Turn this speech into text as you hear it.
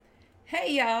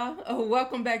Hey y'all,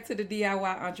 welcome back to the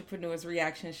DIY Entrepreneurs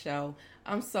Reaction Show.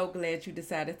 I'm so glad you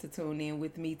decided to tune in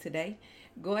with me today.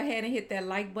 Go ahead and hit that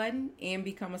like button and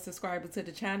become a subscriber to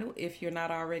the channel if you're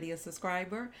not already a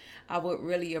subscriber. I would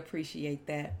really appreciate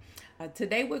that.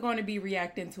 Today we're going to be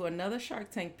reacting to another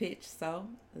Shark Tank pitch, so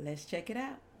let's check it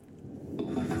out.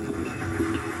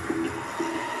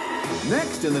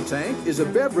 Next in the tank is a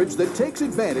beverage that takes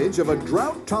advantage of a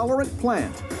drought-tolerant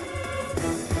plant.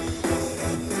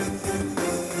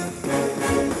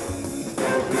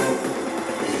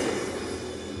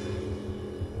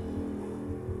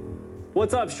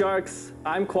 What's up, Sharks?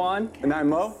 I'm Quan. And I'm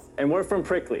Mo. And we're from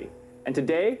Pricklee. And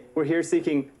today, we're here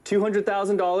seeking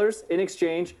 $200,000 in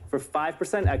exchange for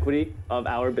 5% equity of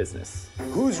our business.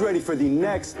 Who's ready for the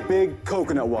next big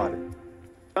coconut water?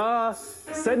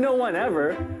 Said no one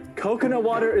ever. Coconut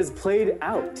water is played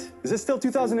out. Is this still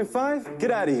 2005? Get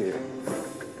out of here.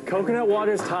 Coconut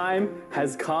water's time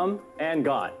has come and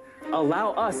gone.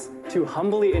 Allow us to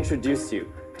humbly introduce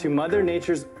you to Mother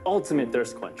Nature's ultimate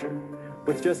thirst quencher.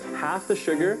 With just half the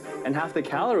sugar and half the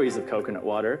calories of coconut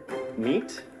water,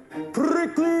 meet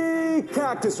Pricklee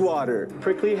cactus water.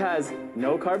 Pricklee has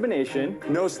no carbonation,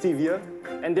 No stevia.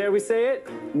 and dare we say it,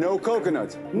 No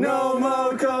coconuts. No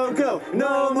mo cocoa.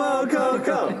 No mo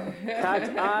cocoa.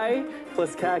 Cacti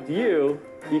plus Cact-U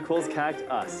equals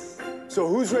Cact-Us. So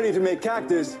who's ready to make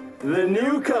cactus The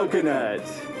new coconut.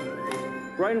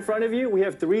 Right in front of you, we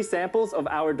have 3 samples of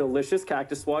our delicious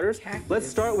cactus waters. Let's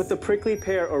start with the Prickly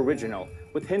Pear Original,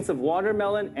 with hints of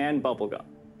watermelon and bubblegum.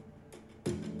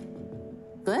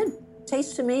 Good.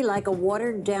 Tastes to me like a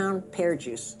watered-down pear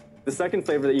juice. The second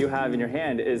flavor that you have in your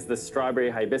hand is the Strawberry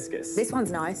Hibiscus. This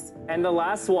one's nice. And the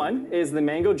last one is the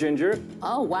Mango Ginger.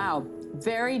 Oh, wow.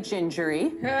 Very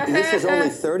gingery. And this is only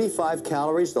 35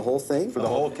 calories, the whole thing? for the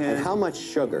whole And can? how much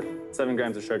sugar? 7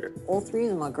 grams of sugar. All 3 of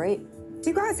them are great. Do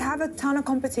you guys have a ton of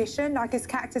competition? Like, is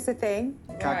cactus a thing?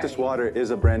 Cactus water is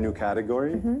a brand new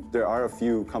category. There are a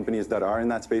few companies that are in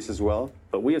that space as well.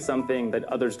 But we have something that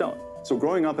others don't. So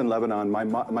growing up in Lebanon,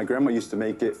 my grandma used to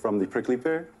make it from the prickly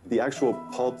pear. The actual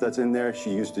pulp that's in there,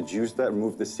 she used to juice that,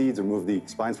 remove the seeds, remove the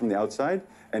spines from the outside,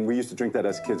 and we used to drink that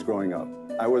as kids growing up.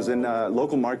 I was in a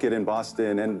local market in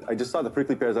Boston, and I just saw the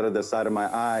prickly pears out of the side of my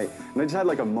eye, and I just had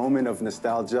like a moment of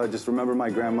nostalgia. Just remember my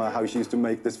grandma, how she used to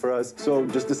make this for us. So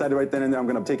just decided right then and there, I'm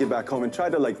gonna take it back home and try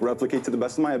to like replicate to the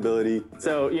best of my ability.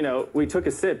 So, we took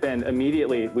a sip and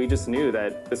immediately we just knew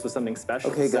that this was something special.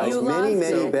 Okay, guys, You many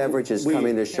love- beverages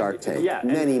coming to Shark Tank. Yeah,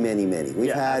 and- Many. We've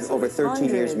Yeah, had absolutely. over 13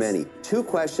 years, Hundreds. many. 2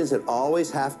 questions that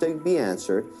always have to be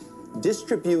answered.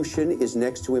 Distribution is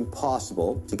next to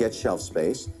impossible to get shelf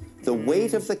space. The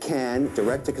weight of the can,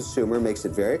 direct to consumer, makes it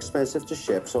very expensive to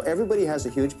ship, so everybody has a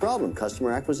huge problem,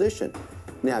 customer acquisition.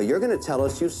 Now, you're going to tell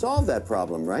us you solved that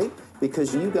problem, right?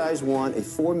 Because you guys want a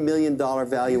 $4 million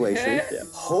valuation.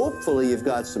 Hopefully, you've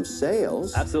got some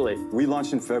sales. Absolutely. We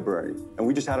launched in February, and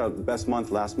we just had our best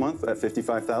month last month at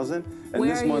 55,000. And Where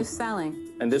this are you month, selling?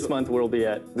 And this month we'll be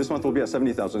at This month we'll be at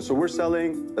 70,000. So we're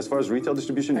selling, as far as retail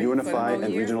distribution, you for the Unify whole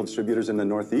and year? regional distributors in the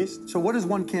Northeast. So what does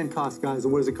one can cost, guys,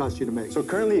 and what does it cost you to make? So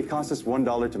currently it costs us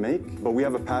 $1 to make, but we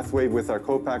have a pathway with our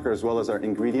co-packer as well as our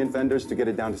ingredient vendors to get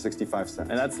it down to 65 cents.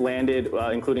 and that's landed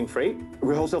including freight,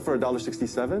 We wholesale for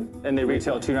 $1.67. and they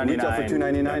retail $2.99. Retail for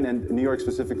 $2.99, and New York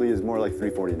specifically is more like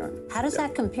 $3.49. How does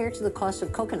that compare to the cost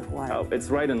of coconut water? Oh, it's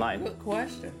right in line. Good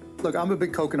question. Look, I'm a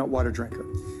big coconut water drinker.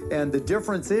 And the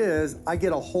difference is I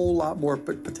get a whole lot more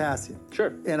potassium.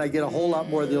 Sure. And I get a whole lot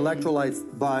more of the electrolytes,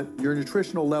 but your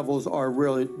nutritional levels are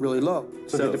really, really low.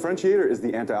 So the differentiator is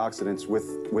the antioxidants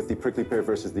with the prickly pear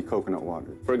versus the coconut water.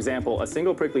 For example, a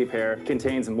single prickly pear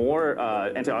contains more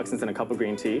antioxidants than a cup of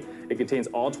green tea. It contains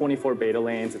all 24 beta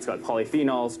lanes. It's got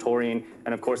polyphenols, taurine,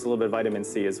 and of course a little bit of vitamin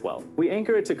C as well. We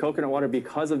anchor it to coconut water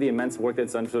because of the immense work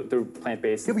that's done through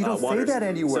plant-based Yeah, but you don't say waters. that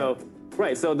anywhere.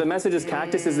 So the message is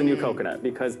cactus is the new coconut,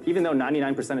 because even though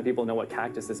 99% of people know what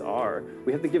cactuses are,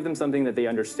 we have to give them something that they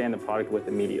understand the product with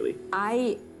immediately.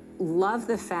 I love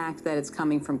the fact that it's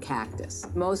coming from cactus.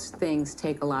 Most things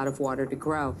take a lot of water to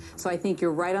grow. So I think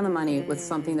you're right on the money with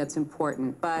something that's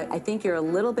important, but I think you're a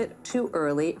little bit too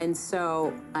early, and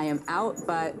so I am out,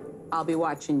 but I'll be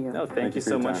watching you. No, thank you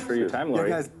so much for your time, Yeah, Lori.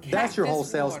 guys, that's your whole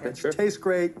Cactus sales water. pitch. Sure. Tastes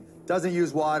great, doesn't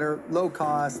use water, low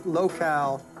cost, low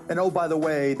cal, and oh, by the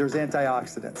way, there's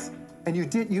antioxidants. And you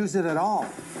didn't use it at all.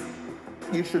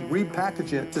 You should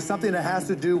repackage it to something that has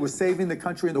to do with saving the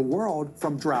country and the world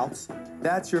from droughts.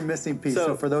 That's your missing piece.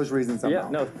 So for those reasons, I'm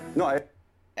out.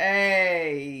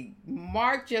 Hey,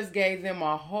 Mark just gave them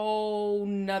a whole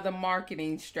nother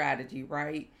marketing strategy,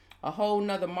 right? a whole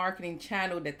nother marketing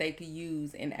channel that they could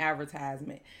use in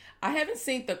advertisement. I haven't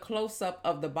seen the close-up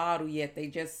of the bottle yet. They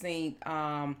just shown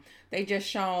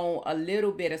a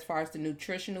little bit as far as the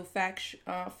nutritional facts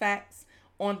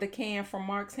on the can from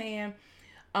Mark's hand.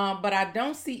 But I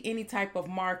don't see any type of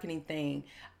marketing thing.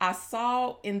 I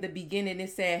saw in the beginning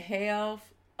it said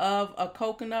health of a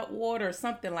coconut water or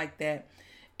something like that.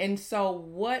 And so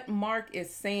what Mark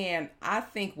is saying, I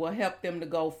think will help them to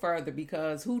go further,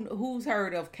 because who's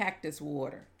heard of cactus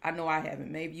water? I know I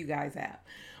haven't. Maybe you guys have.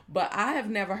 But I have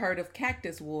never heard of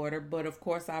cactus water, but of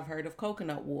course I've heard of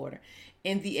coconut water.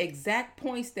 And the exact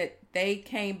points that they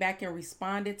came back and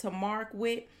responded to Mark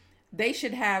with, they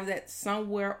should have that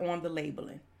somewhere on the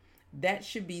labeling. That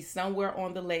should be somewhere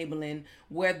on the labeling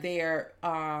where they're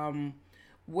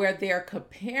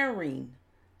comparing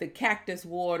the cactus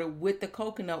water with the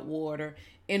coconut water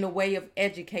in a way of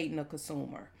educating the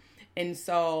consumer. And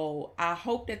so I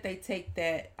hope that they take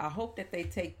that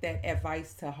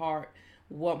advice to heart,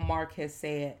 what Mark has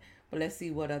said. But let's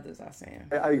see what others are saying.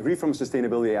 I agree from a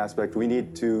sustainability aspect. We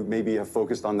need to maybe have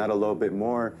focused on that a little bit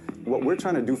more. What we're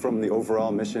trying to do from the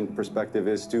overall mission perspective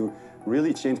is to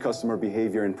really change customer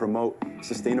behavior and promote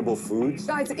sustainable foods.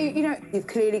 Guys, you've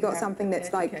clearly got something that's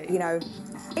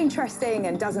interesting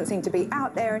and doesn't seem to be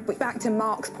out there. But back to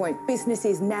Mark's point,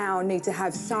 businesses now need to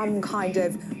have some kind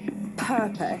of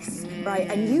purpose, right?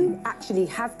 And you actually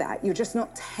have that. You're just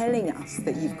not telling us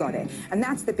that you've got it. And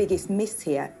that's the biggest miss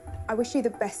here. I wish you the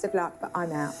best of luck, but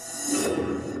I'm out.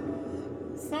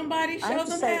 Somebody show I have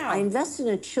to them say, out. I invested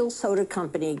in a chill soda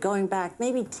company going back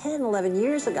maybe 10, 11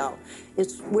 years ago.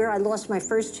 It's where I lost my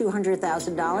first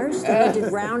 $200,000. Then I did a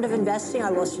round of investing. I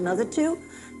lost another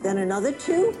 $2, then another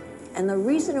 $2. And the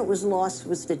reason it was lost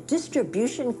was the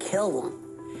distribution killed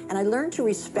them. And I learned to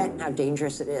respect how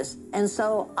dangerous it is. And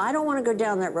so I don't want to go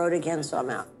down that road again, so I'm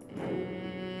out.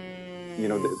 You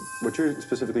know, what you're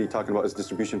specifically talking about is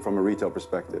distribution from a retail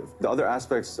perspective. The other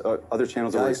aspects, other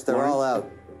channels that we're Guys, they're exploring. all out.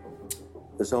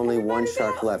 There's only one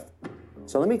shark left.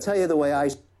 So let me tell you the way I...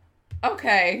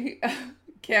 Okay,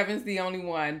 Kevin's the only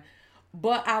one.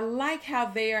 But I like how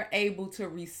they are able to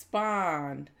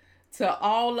respond to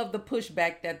all of the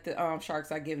pushback that the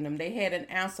sharks are giving them. They had an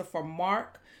answer for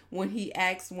Mark when he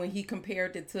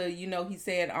compared it to, he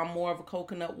said, I'm more of a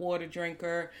coconut water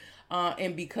drinker.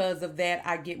 And because of that,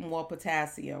 I get more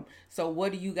potassium. So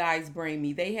what do you guys bring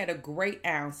me? They had a great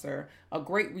answer, a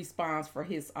great response for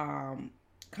his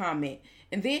comment.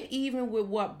 And then even with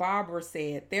what Barbara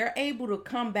said, they're able to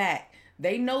come back.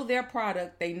 They know their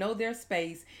product, they know their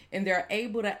space, and they're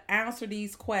able to answer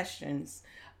these questions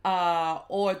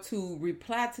or to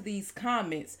reply to these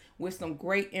comments with some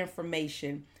great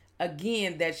information.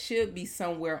 Again, that should be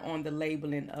somewhere on the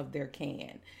labeling of their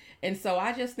can. And so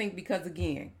I just think, because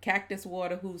again, cactus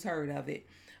water, who's heard of it?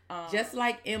 Just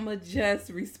like Emma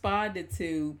just responded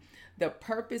to, the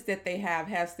purpose that they have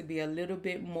has to be a little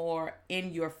bit more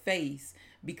in your face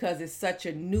because it's such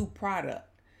a new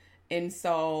product. And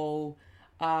so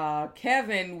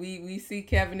Kevin, we see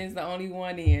Kevin is the only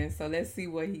one in. So let's see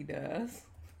what he does.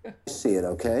 See it,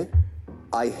 okay?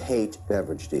 I hate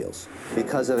beverage deals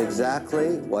because of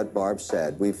exactly what Barb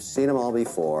said. We've seen them all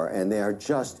before, and they are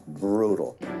just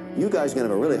brutal. You guys are going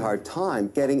to have a really hard time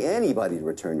getting anybody to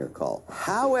return your call.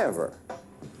 However,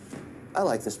 I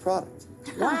like this product.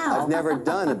 Wow. I've never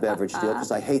done a beverage deal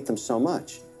because I hate them so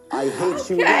much. I hate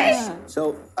you guys.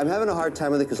 So I'm having a hard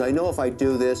time with it because I know if I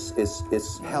do this,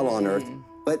 it's hell on earth.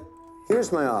 But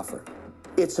here's my offer.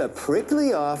 It's a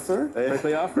prickly offer.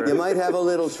 Prickly offer. You might have a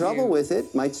little trouble with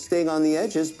it, might sting on the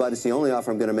edges, but it's the only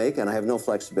offer I'm going to make, and I have no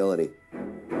flexibility.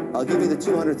 I'll give you the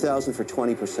 $200,000 for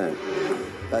 20%.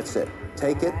 That's it.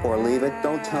 Take it or leave it.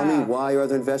 Don't tell me why your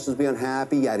other investors will be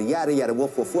unhappy, yada, yada, yada,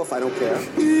 woof, woof, woof. I don't care.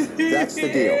 That's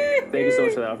the deal. Thank you so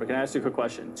much for that offer. Can I ask you a quick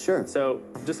question? Sure. So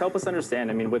just help us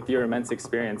understand, with your immense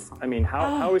experience, how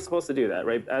are we supposed to do that,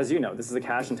 right? As you know, this is a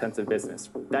cash-intensive business.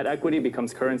 That equity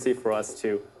becomes currency for us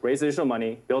to raise additional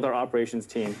money, build our operations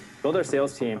team, build our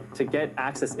sales team to get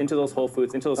access into those Whole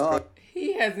Foods, into those...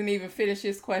 He hasn't even finished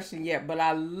his question yet, but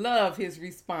I love his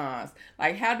response.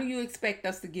 Like, how do you expect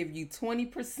us to give you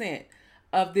 20%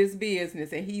 of this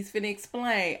business? And he's finna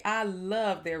explain. I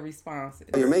love their responses.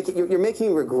 You're making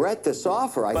me regret this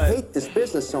offer. I hate this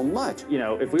business so much.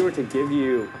 If we were to give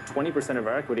you 20% of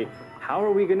our equity, how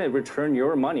are we going to return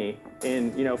your money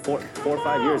in 4 or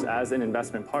 5 years as an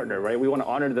investment partner, right? We want to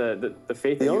honor the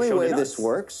faith that you've shown in us. The only way this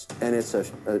works, and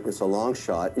it's a long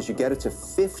shot, is you get it to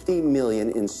 50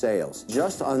 million in sales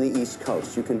just on the East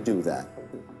Coast. You can do that.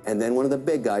 and then one of the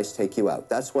big guys take you out.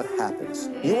 That's what happens.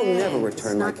 You will never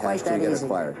return my cash till you get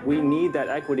acquired. We need that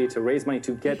equity to raise money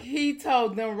to get... He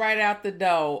told them right out the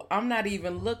door, I'm not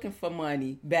even looking for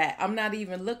money back. I'm not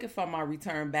even looking for my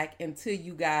return back until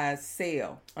you guys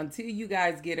sell, until you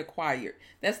guys get acquired.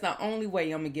 That's the only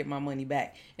way I'm going to get my money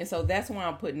back. And so that's why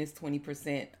I'm putting this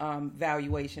 20%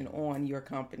 valuation on your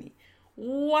company.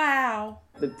 Wow.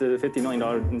 The $50 million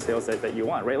in sales that you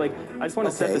want, right? Like, I just want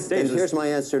to set the stage. And here's my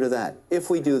answer to that. If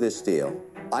we do this deal,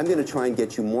 I'm going to try and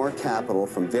get you more capital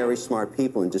from very smart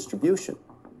people in distribution.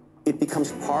 It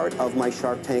becomes part of my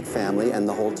Shark Tank family, and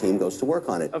the whole team goes to work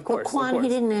on it. Of course. Quan, he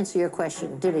didn't answer your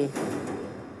question, did he?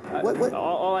 What?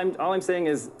 All I'm saying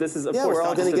is this is, of course, we're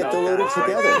all going to get diluted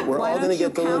together. We're all going to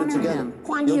get diluted together.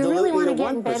 Quan, do you really want to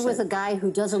get in bed with a guy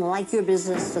who doesn't like your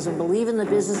business, doesn't believe in the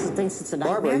business, and thinks it's a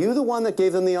nightmare? Barbara, are you the one that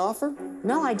gave them the offer?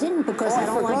 No, I didn't, because I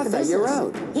don't like the business. You're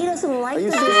out. He doesn't like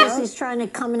the business. He's trying to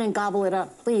come in and gobble it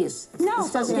up. Please. No,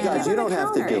 this doesn't guys, you don't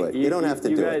have to do it. You don't have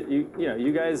to do it.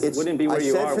 You guys wouldn't be where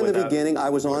you are. I said from the beginning, I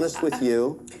was honest with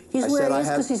you. He's where he is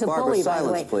because he's a bully, by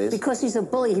the way. Please. Because he's a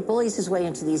bully. He bullies his way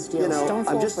into these deals. Don't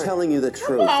fall I'm just for it. telling you the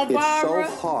truth. on, It's Barbara.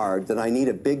 so hard that I need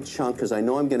a big chunk because I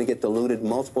know I'm going to get diluted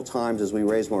multiple times as we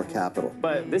raise more capital.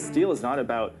 But this deal is not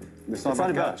about... It's not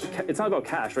about cash. It's not about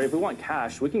cash, right? If we want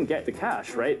cash, we can get the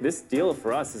cash, right? This deal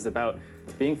for us is about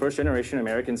being first-generation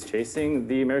Americans chasing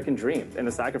the American dream and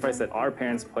the sacrifice that our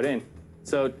parents put in.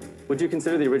 So would you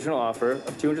consider the original offer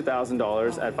of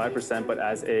 $200,000 at 5%, but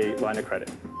as a line of credit?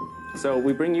 So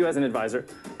we bring you as an advisor,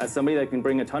 as somebody that can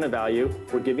bring a ton of value.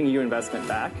 We're giving you investment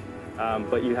back,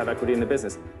 but you have equity in the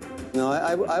business. No,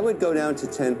 I would go down to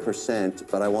 10%,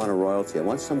 but I want a royalty. I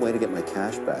want some way to get my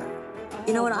cash back.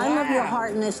 You know what? I love your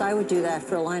heart in this. I would do that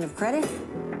for a line of credit.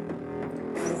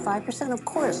 5%, of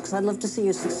course, because I'd love to see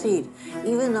you succeed,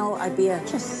 even though I'd be a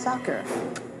just sucker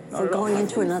for going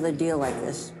into another deal like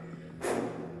this.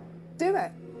 Do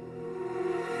it.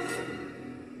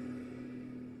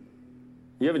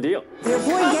 You have a deal. Your boy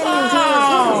getting a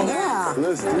deal. Yeah.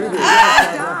 Let's do this.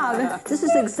 Done. This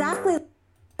is exactly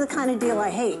the kind of deal I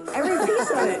hate. Every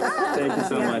piece of it. Thank you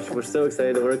so much. We're so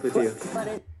excited to work with you.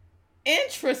 But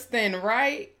Interesting,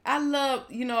 right? I love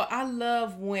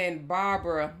when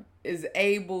Barbara is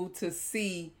able to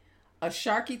see a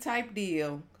Sharky type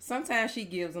deal. Sometimes she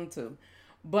gives them too.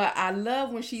 But I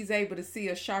love when she's able to see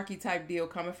a Sharky type deal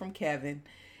coming from Kevin.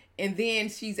 And then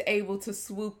she's able to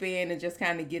swoop in and just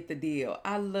kind of get the deal.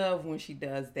 I love when she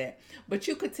does that. But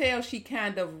you could tell she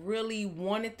kind of really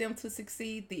wanted them to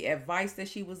succeed. The advice that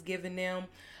she was giving them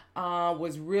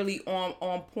was really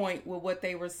on point with what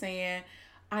they were saying.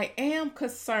 I am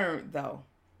concerned, though.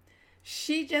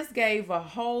 She just gave a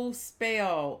whole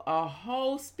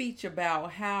speech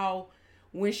about how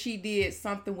when she did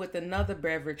something with another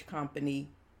beverage company,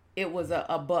 it was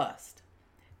a bust.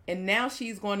 And now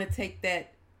she's going to take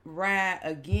that ride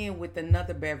again with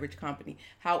another beverage company.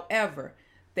 However,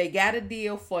 they got a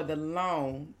deal for the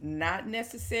loan, not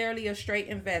necessarily a straight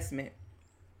investment.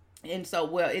 And so,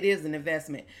 well, it is an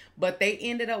investment, but they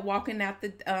ended up walking out the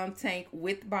tank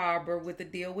with Barbara, with the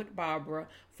deal with Barbara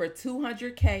for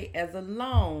 $200K as a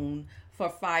loan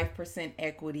for 5%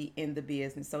 equity in the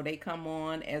business. So they come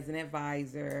on as an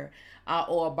advisor,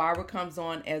 or Barbara comes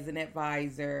on as an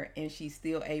advisor, and she's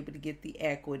still able to get the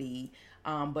equity.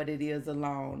 But it is a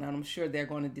loan, and I'm sure they're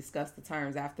going to discuss the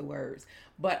terms afterwards.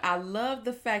 But I love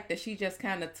the fact that she just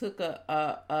kind of took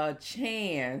a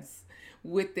chance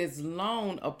with this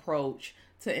loan approach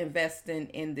to investing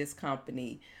in this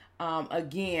company.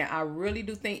 Again, I really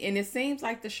do think, and it seems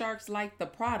like the Sharks like the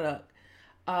product.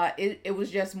 It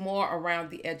was just more around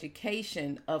the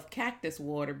education of Cactus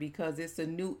Water because it's a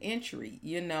new entry,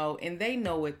 and they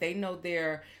know it. They know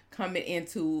they're coming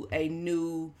into a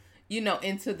new,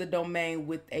 into the domain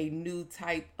with a new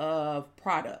type of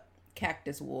product,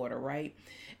 Cactus Water, right?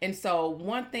 And so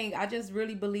one thing, I just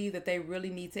really believe that they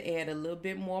really need to add a little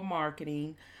bit more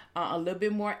marketing, a little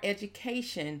bit more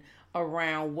education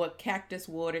around what Cactus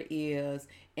Water is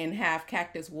and have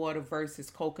Cactus Water versus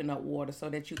coconut water so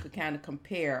that you could kind of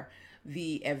compare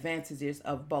the advantages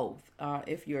of both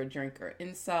if you're a drinker.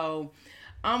 And so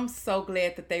I'm so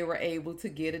glad that they were able to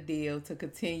get a deal to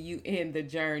continue in the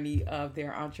journey of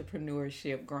their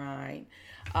entrepreneurship grind.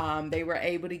 They were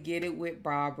able to get it with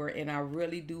Barbara, and I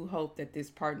really do hope that this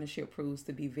partnership proves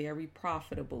to be very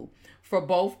profitable for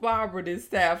both Barbara this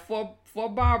time, for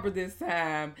Barbara this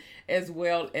time, as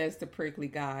well as the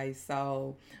Pricklee guys.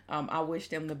 So I wish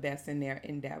them the best in their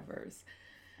endeavors.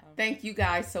 Thank you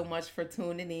guys so much for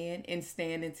tuning in and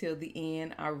staying until the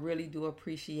end. I really do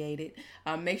appreciate it.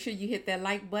 Make sure you hit that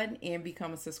like button and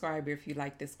become a subscriber if you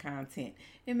like this content.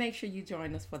 And make sure you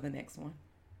join us for the next one.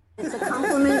 It's a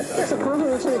compliment. It's a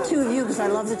compliment to the two of you because I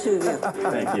love the two of you.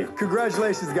 Thank you.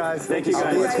 Congratulations, guys. Thank you,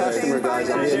 I'll be a guys. customer, guys.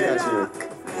 I'll be a customer.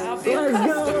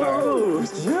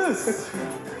 Let's go! Yes!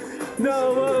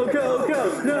 No more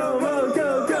go-go! No more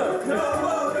go-go! No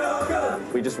more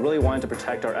go-go! We just really wanted to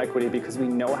protect our equity because we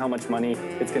know how much money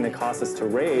it's going to cost us to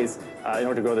raise in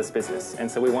order to grow this business.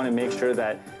 And so we want to make sure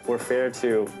that we're fair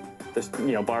to this,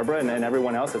 Barbara and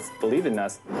everyone else that's believed in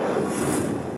us.